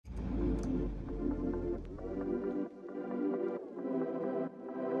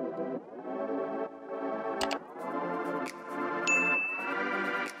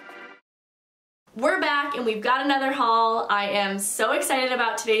We're back and we've got another haul. I am so excited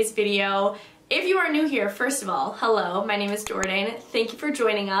about today's video. If you are new here, first of all, hello, my name is Jordan. Thank you for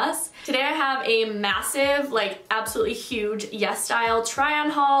joining us. Today I have a massive, absolutely huge YESSTYLE try-on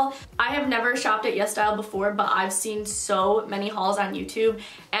haul. I have never shopped at YESSTYLE before, but I've seen so many hauls on YouTube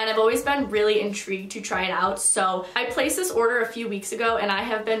and I've always been really intrigued to try it out. So I placed this order a few weeks ago and I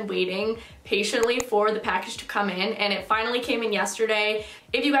have been waiting patiently for the package to come in, and it finally came in yesterday.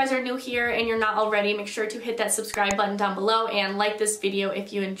 If you guys are new here and you're not already, make sure to hit that subscribe button down below and like this video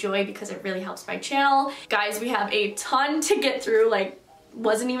if you enjoy, because it really helps my channel. Guys, we have a ton to get through,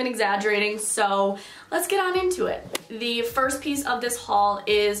 wasn't even exaggerating, so let's get on into it. The first piece of this haul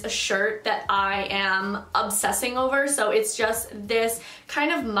is a shirt that I am obsessing over. So it's just this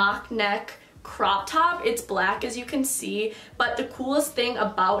kind of mock neck crop top. It's black, as you can see, but the coolest thing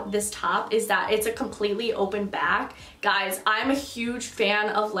about this top is that it's a completely open back. Guys, I'm a huge fan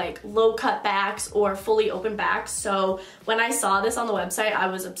of low cut backs or fully open backs, so when I saw this on the website I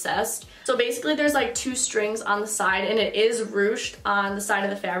was obsessed. So basically there's two strings on the side and it is ruched on the side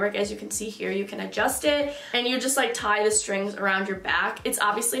of the fabric. As you can see here, you can adjust it and you just tie the strings around your back. It's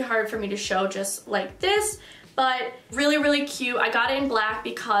obviously hard for me to show just like this, but really, really cute. I got it in black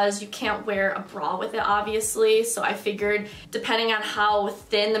because you can't wear a bra with it, obviously. So I figured, depending on how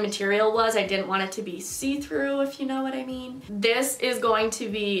thin the material was, I didn't want it to be see-through, if you know what I mean. This is going to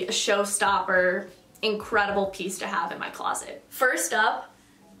be a showstopper, incredible piece to have in my closet. First up,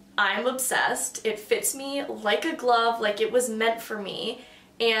 I'm obsessed. It fits me like a glove, like it was meant for me.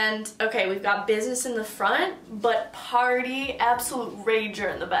 And okay, we've got business in the front, but party absolute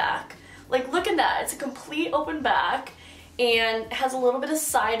rager in the back. Look at that, it's a complete open back and has a little bit of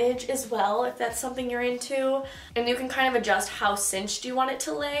sidage as well, if that's something you're into. And you can kind of adjust how cinched you want it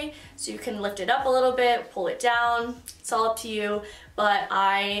to lay. So you can lift it up a little bit, pull it down, it's all up to you. But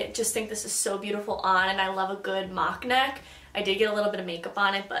I just think this is so beautiful on, and I love a good mock neck. I did get a little bit of makeup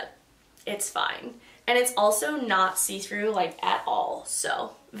on it, but it's fine. And it's also not see-through at all,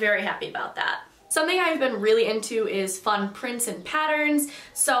 so very happy about that. Something I've been really into is fun prints and patterns,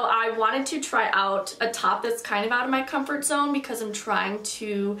 so I wanted to try out a top that's kind of out of my comfort zone because I'm trying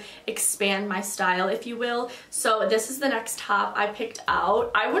to expand my style, if you will. So this is the next top I picked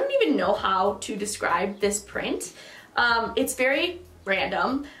out. I wouldn't even know how to describe this print. It's very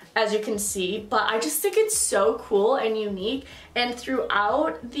random, as you can see, but I just think it's so cool and unique. And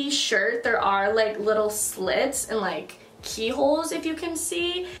throughout the shirt there are little slits and keyholes, if you can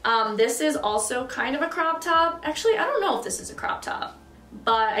see. This is also kind of a crop top. Actually, I don't know if this is a crop top,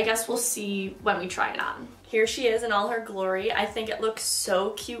 but I guess we'll see when we try it on. Here she is in all her glory. I think it looks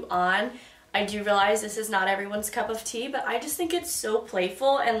so cute on. I do realize this is not everyone's cup of tea, but I just think it's so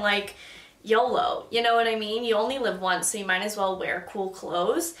playful and YOLO, you know what I mean? You only live once, so you might as well wear cool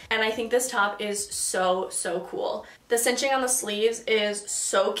clothes. And I think this top is so, so cool. The cinching on the sleeves is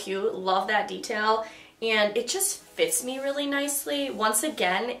so cute. Love that detail. And it just fits me really nicely. Once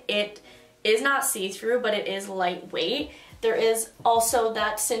again, it is not see-through, but it is lightweight. There is also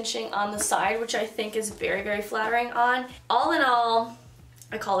that cinching on the side, which I think is very, very flattering on. All in all,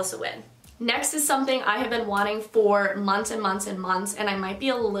 I call this a win. Next is something I have been wanting for months and months and months, and I might be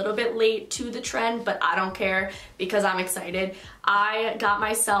a little bit late to the trend, but I don't care because I'm excited. I got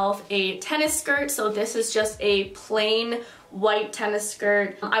myself a tennis skirt, so this is just a plain white tennis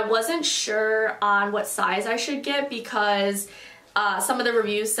skirt. I wasn't sure on what size I should get because some of the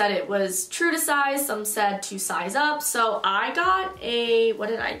reviews said it was true to size, some said to size up, so I got a, what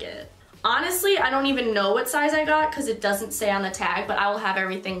did I get? Honestly, I don't even know what size I got because it doesn't say on the tag, but I will have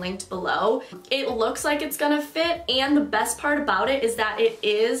everything linked below. It looks like it's gonna fit, and the best part about it is that it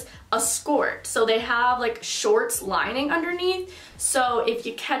is a skirt. So they have shorts lining underneath, so if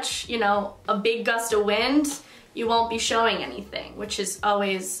you catch, a big gust of wind, you won't be showing anything, which is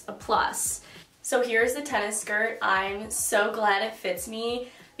always a plus. So here's the tennis skirt. I'm so glad it fits me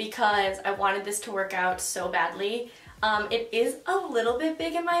because I wanted this to work out so badly. It is a little bit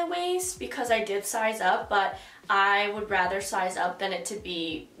big in my waist because I did size up, but I would rather size up than it to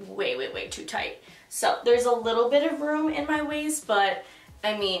be way, way, way too tight. So there's a little bit of room in my waist, but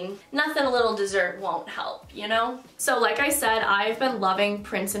I mean, nothing a little dessert won't help, you know? So like I said, I've been loving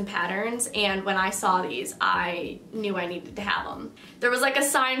prints and patterns, and when I saw these, I knew I needed to have them. There was a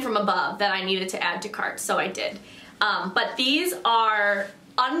sign from above that I needed to add to cart, so I did. But these are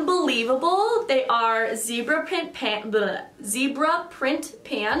unbelievable. They are zebra print pants.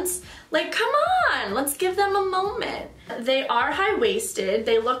 Come on, let's give them a moment. They are high-waisted.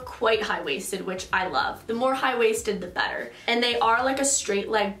 They look quite high-waisted, which I love. The more high-waisted, the better. And they are a straight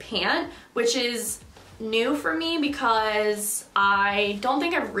leg pant, which is new for me because I don't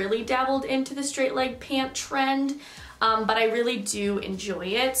think I've really dabbled into the straight leg pant trend, but I really do enjoy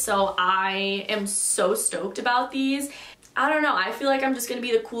it. So I am so stoked about these. I don't know, I feel like I'm just gonna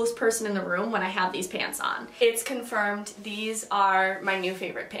be the coolest person in the room when I have these pants on. It's confirmed, these are my new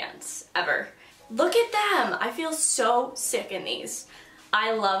favorite pants ever. Look at them! I feel so sick in these.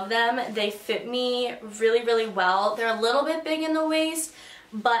 I love them. They fit me really, really well. They're a little bit big in the waist,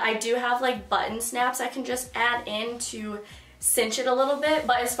 but I do have like button snaps I can just add in to cinch it a little bit.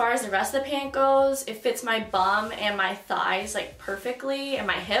 But as far as the rest of the pant goes, it fits my bum and my thighs like perfectly, and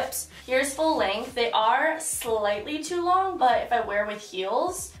my hips. Here's full length. They are slightly too long, but if I wear with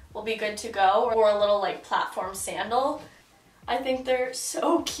heels, we'll be good to go, or a little like platform sandal. I think they're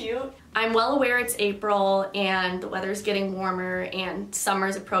so cute. I'm well aware it's April and the weather's getting warmer and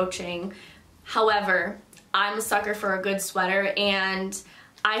summer's approaching. However, I'm a sucker for a good sweater, and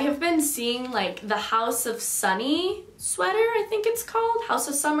I have been seeing like the House of Sunny sweater, I think it's called. House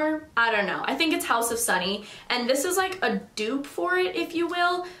of Summer? I don't know. I think it's House of Sunny. And this is like a dupe for it, if you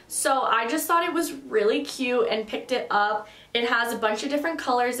will. So I just thought it was really cute and picked it up. It has a bunch of different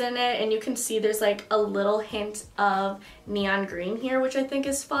colors in it, and you can see there's like a little hint of neon green here, which I think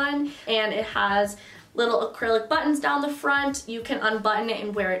is fun. And it has little acrylic buttons down the front. You can unbutton it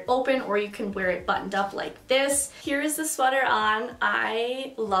and wear it open, or you can wear it buttoned up like this. Here is the sweater on.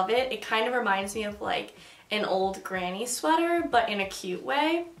 I love it. It kind of reminds me of like an old granny sweater, but in a cute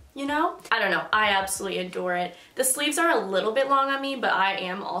way, you know? I don't know. I absolutely adore it. The sleeves are a little bit long on me, but I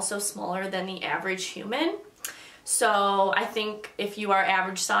am also smaller than the average human. So I think if you are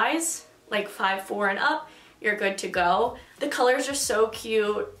average size, like 5'4" and up, you're good to go. The colors are so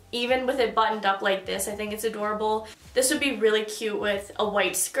cute. Even with it buttoned up like this, I think it's adorable. This would be really cute with a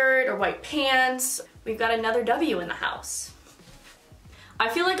white skirt or white pants. We've got another W in the house. I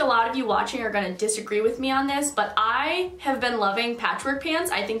feel like a lot of you watching are gonna disagree with me on this, but I have been loving patchwork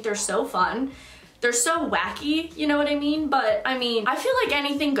pants. I think they're so fun. They're so wacky, you know what I mean? But I mean, I feel like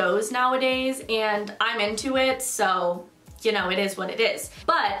anything goes nowadays, and I'm into it, so you know, it is what it is.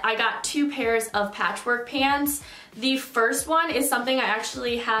 But I got 2 pairs of patchwork pants. The first one is something I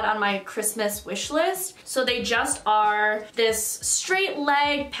actually had on my Christmas wish list. So they just are this straight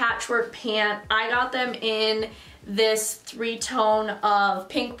leg patchwork pant. I got them in this 3-tone of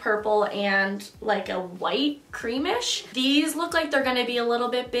pink, purple, and like a white creamish. These look like they're gonna be a little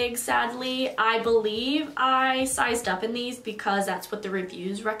bit big, sadly. I believe I sized up in these because that's what the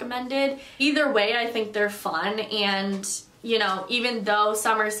reviews recommended. Either way, I think they're fun, and you know, even though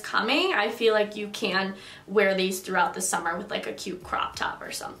summer's coming, I feel like you can wear these throughout the summer with like a cute crop top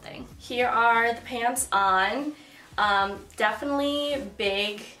or something. Here are the pants on. Definitely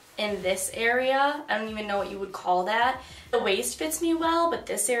big in this area. I don't even know what you would call that. The waist fits me well, but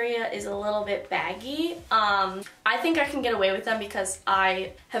this area is a little bit baggy. I think I can get away with them because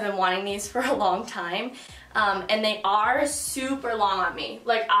I have been wanting these for a long time. And they are super long on me.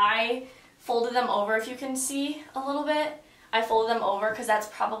 Like, I folded them over, if you can see a little bit. I folded them over because that's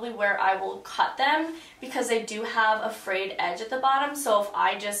probably where I will cut them, because they do have a frayed edge at the bottom. So if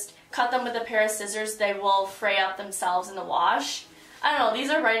I just cut them with a pair of scissors, they will fray up themselves in the wash. I don't know, these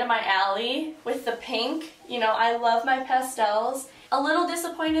are right up my alley with the pink. You know, I love my pastels. A little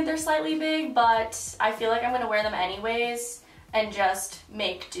disappointed they're slightly big, but I feel like I'm gonna wear them anyways and just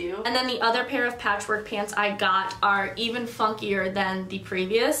make do. And then the other pair of patchwork pants I got are even funkier than the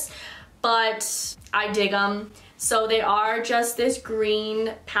previous, but I dig them. So they are just this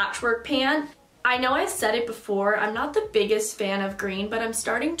green patchwork pant. I know I've said it before, I'm not the biggest fan of green, but I'm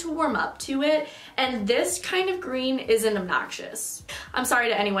starting to warm up to it, and this kind of green isn't obnoxious. I'm sorry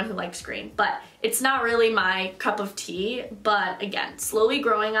to anyone who likes green, but it's not really my cup of tea. But again, slowly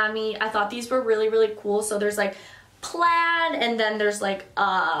growing on me. I thought these were really, really cool. So there's like plaid, and then there's like,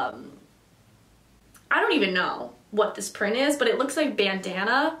 I don't even know what this print is, but it looks like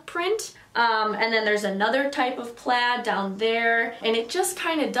bandana print. And then there's another type of plaid down there, and it just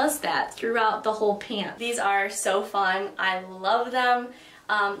kind of does that throughout the whole pant. These are so fun. I love them.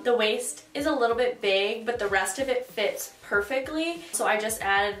 The waist is a little bit big, but the rest of it fits perfectly. So I just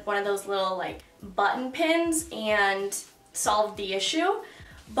added one of those little like button pins and solved the issue.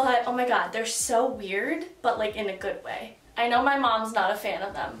 But oh my god, they're so weird, but like in a good way. I know my mom's not a fan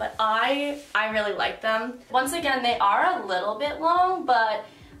of them, but I really like them. Once again, they are a little bit long, but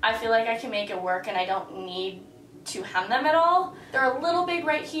I feel like I can make it work and I don't need to hem them at all. They're a little big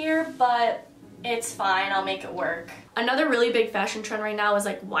right here, but it's fine, I'll make it work. Another really big fashion trend right now is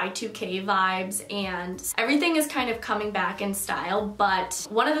like Y2K vibes, and everything is kind of coming back in style, but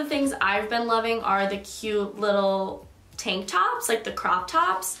one of the things I've been loving are the cute little tank tops, like the crop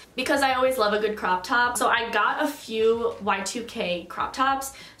tops, because I always love a good crop top. So I got a few Y2K crop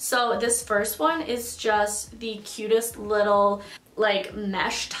tops. So this first one is just the cutest little like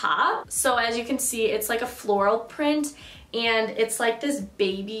mesh top. So as you can see, it's like a floral print, and it's like this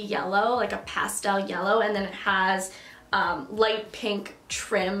baby yellow, like a pastel yellow, and then it has light pink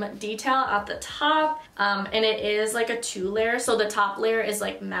trim detail at the top, and it is like a 2-layer. So the top layer is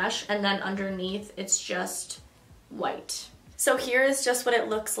like mesh, and then underneath it's just white. So here is just what it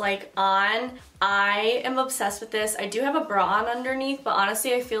looks like on. I am obsessed with this. I do have a bra on underneath, but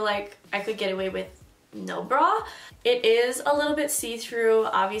honestly I feel like I could get away with no bra. It is a little bit see-through,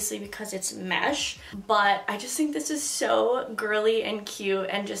 obviously, because it's mesh, but I just think this is so girly and cute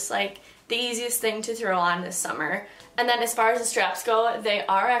and just like the easiest thing to throw on this summer. And then as far as the straps go, they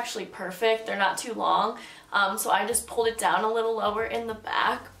are actually perfect. They're not too long, so I just pulled it down a little lower in the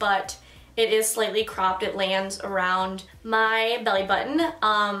back, but it is slightly cropped. It lands around my belly button.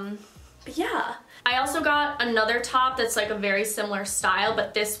 But yeah. I also got another top that's like a very similar style,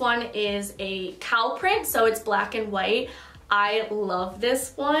 but this one is a cow print, so it's black and white. I love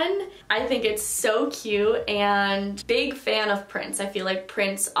this one. I think it's so cute, and big fan of prints. I feel like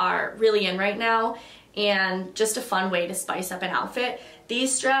prints are really in right now, and just a fun way to spice up an outfit.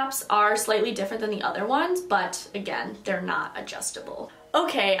 These straps are slightly different than the other ones, but again, they're not adjustable.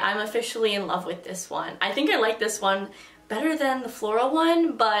 Okay, I'm officially in love with this one. I think I like this one better than the floral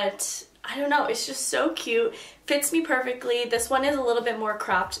one, but I don't know, it's just so cute. Fits me perfectly. This one is a little bit more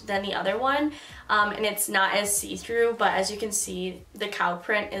cropped than the other one, and it's not as see-through, but as you can see, the cow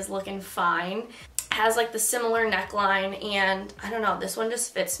print is looking fine. It has like the similar neckline, and I don't know, this one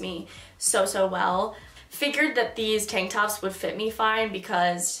just fits me so well. Figured that these tank tops would fit me fine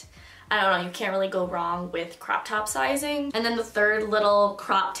because I don't know, you can't really go wrong with crop top sizing. And then the third little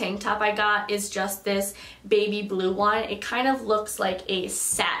crop tank top I got is just this baby blue one. It kind of looks like a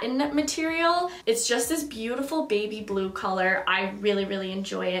satin material. It's just this beautiful baby blue color. I really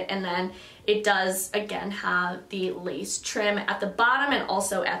enjoy it. And then it does, again, have the lace trim at the bottom and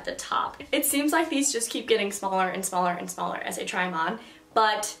also at the top. It seems like these just keep getting smaller and smaller and smaller as I try them on.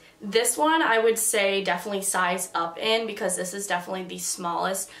 But this one I would say definitely size up in, because this is definitely the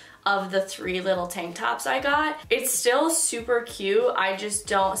smallest of the 3 little tank tops I got. It's still super cute. I just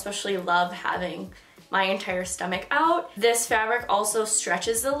don't especially love having my entire stomach out. This fabric also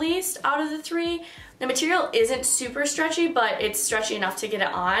stretches the least out of the 3. The material isn't super stretchy, but it's stretchy enough to get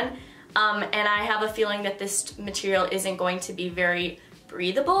it on. And I have a feeling that this material isn't going to be very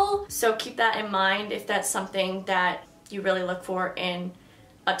breathable. So keep that in mind if that's something that you really look for in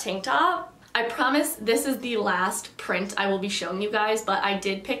a tank top. I promise this is the last print I will be showing you guys, but I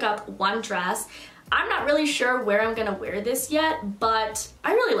did pick up one dress. I'm not really sure where I'm gonna wear this yet, but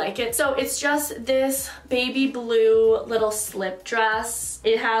I really like it. So it's just this baby blue little slip dress.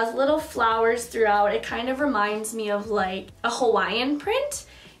 It has little flowers throughout. It kind of reminds me of like a Hawaiian print,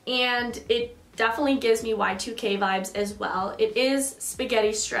 and it definitely gives me Y2K vibes as well. It is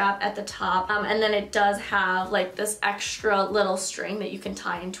spaghetti strap at the top, and then it does have like this extra little string that you can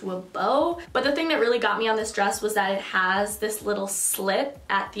tie into a bow. But the thing that really got me on this dress was that it has this little slit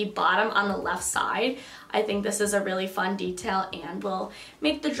at the bottom on the left side. I think this is a really fun detail and will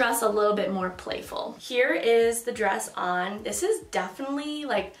make the dress a little bit more playful. Here is the dress on. This is definitely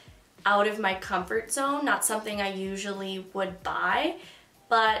like out of my comfort zone, not something I usually would buy,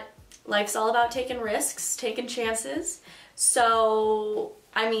 but life's all about taking risks, taking chances. So,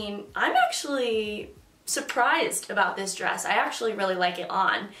 I mean, I'm actually surprised about this dress. I actually really like it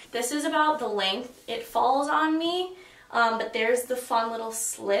on. This is about the length it falls on me, but there's the fun little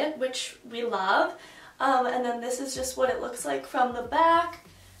slit, which we love. And then this is just what it looks like from the back.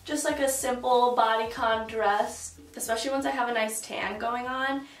 Just like a simple bodycon dress, especially once I have a nice tan going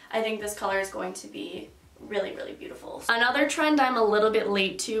on. I think this color is going to be really beautiful. Another trend I'm a little bit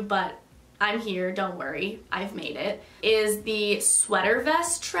late to, but I'm here, don't worry, I've made it, is the sweater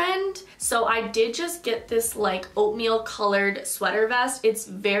vest trend. So I did just get this like oatmeal colored sweater vest. It's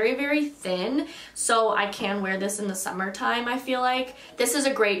very thin, so I can wear this in the summertime, I feel like. This is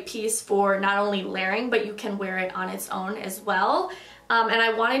a great piece for not only layering, but you can wear it on its own as well. And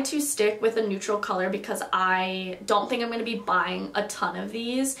I wanted to stick with a neutral color because I don't think I'm going to be buying a ton of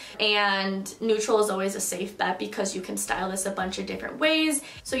these, and neutral is always a safe bet because you can style this a bunch of different ways.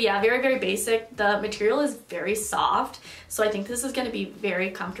 So yeah, very basic. The material is very soft, so I think this is going to be very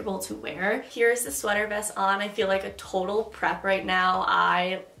comfortable to wear. Here's the sweater vest on. I feel like a total prep right now.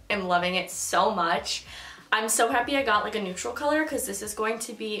 I am loving it so much. I'm so happy I got like a neutral color because this is going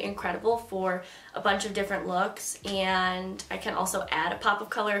to be incredible for a bunch of different looks, and I can also add a pop of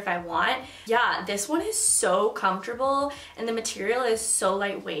color if I want. Yeah, this one is so comfortable and the material is so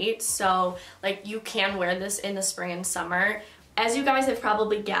lightweight, so like you can wear this in the spring and summer. As you guys have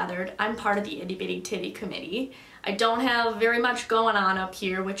probably gathered, I'm part of the Itty Bitty Titty Committee. I don't have very much going on up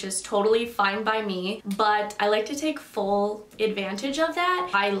here, which is totally fine by me, but I like to take full advantage of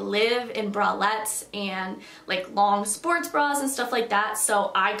that. I live in bralettes and like long sports bras and stuff like that,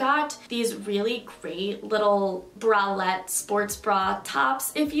 so I got these really great little bralette sports bra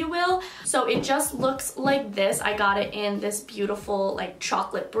tops, if you will. So it just looks like this. I got it in this beautiful like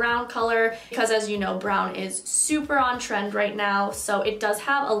chocolate brown color because, as you know, brown is super on trend right now. So it does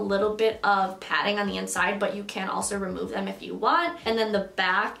have a little bit of padding on the inside, but you can also remove them if you want. And then the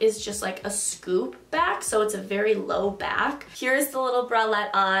back is just like a scoop back, so it's a very low back. Here's the little bralette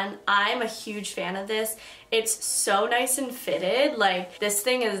on. I'm a huge fan of this. It's so nice and fitted. Like, this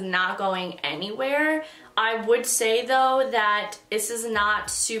thing is not going anywhere. I would say though that this is not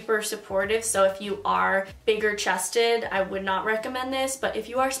super supportive, so if you are bigger chested, I would not recommend this, but if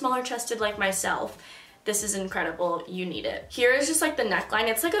you are smaller chested like myself, this is incredible. You need it. Here is just like the neckline.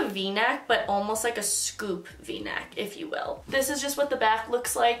 It's like a V-neck, but almost like a scoop V-neck, if you will. This is just what the back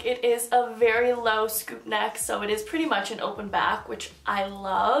looks like. It is a very low scoop neck, so it is pretty much an open back, which I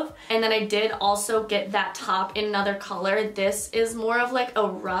love. And then I did also get that top in another color. This is more of like a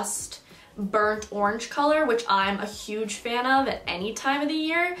rust burnt orange color, which I'm a huge fan of at any time of the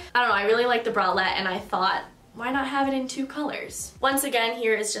year. I don't know, I really like the bralette, and I thought, why not have it in two colors? Once again,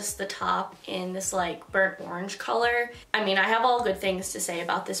 here is just the top in this like burnt orange color. I mean, I have all good things to say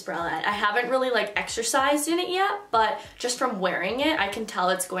about this bralette. I haven't really like exercised in it yet, but just from wearing it, I can tell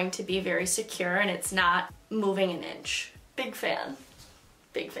it's going to be very secure and it's not moving an inch. Big fan.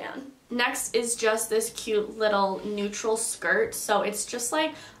 Big fan. Next is just this cute little neutral skirt. So it's just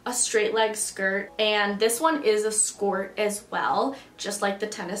like a straight leg skirt, and this one is a skirt as well, just like the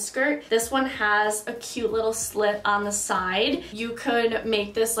tennis skirt. This one has a cute little slit on the side. You could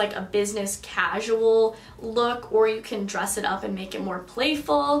make this like a business casual look, or you can dress it up and make it more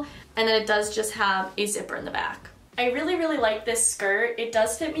playful. And then it does just have a zipper in the back. I really, really like this skirt. It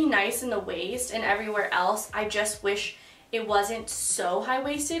does fit me nice in the waist and everywhere else. I just wish it wasn't so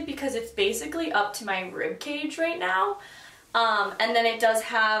high-waisted because it's basically up to my rib cage right now. And then it does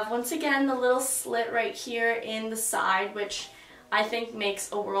have, once again, the little slit right here in the side, which I think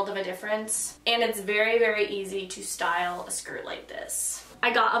makes a world of a difference. And it's very, very easy to style a skirt like this.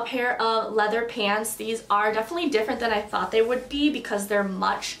 I got a pair of leather pants. These are definitely different than I thought they would be because they're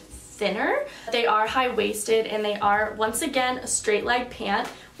much thinner. They are high-waisted and they are, once again, a straight leg pant,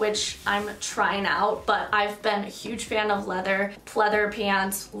 which I'm trying out, but I've been a huge fan of leather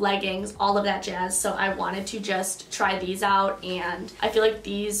pants, leggings, all of that jazz, so I wanted to just try these out, and I feel like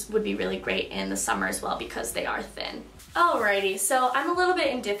these would be really great in the summer as well because they are thin. Alrighty, so I'm a little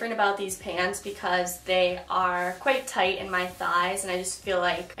bit indifferent about these pants because they are quite tight in my thighs and I just feel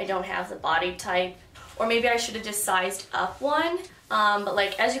like I don't have the body type, or maybe I should have just sized up one. But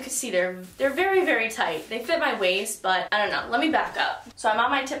like, as you can see, they're very, very tight. They fit my waist, but I don't know. Let me back up. So I'm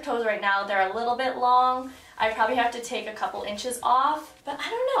on my tiptoes right now. They're a little bit long. I probably have to take a couple inches off, but I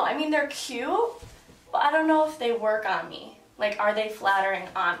don't know. I mean, they're cute, but I don't know if they work on me. Like, are they flattering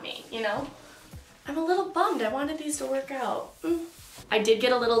on me, you know? I'm a little bummed. I wanted these to work out. I did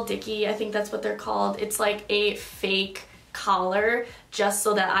get a little dickie. I think that's what they're called. It's like a fake collar just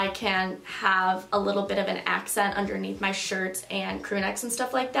so that I can have a little bit of an accent underneath my shirts and crew necks and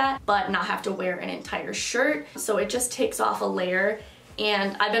stuff like that, but not have to wear an entire shirt. So it just takes off a layer,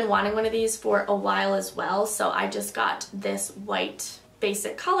 and I've been wanting one of these for a while as well, so I just got this white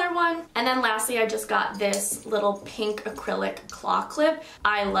basic color one. And then lastly, I just got this little pink acrylic claw clip.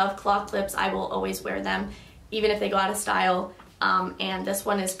 I love claw clips. I will always wear them even if they go out of style. And this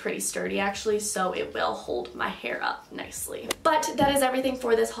one is pretty sturdy actually, so it will hold my hair up nicely. But that is everything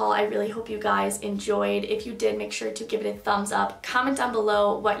for this haul. I really hope you guys enjoyed. If you did, make sure to give it a thumbs up. Comment down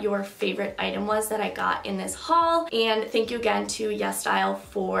below what your favorite item was that I got in this haul. And thank you again to YESSTYLE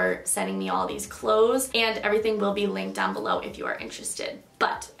for sending me all these clothes. And everything will be linked down below if you are interested.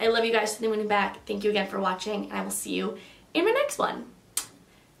 But I love you guys to the moon and back. Thank you again for watching, and I will see you in my next one.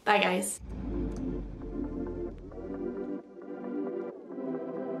 Bye guys.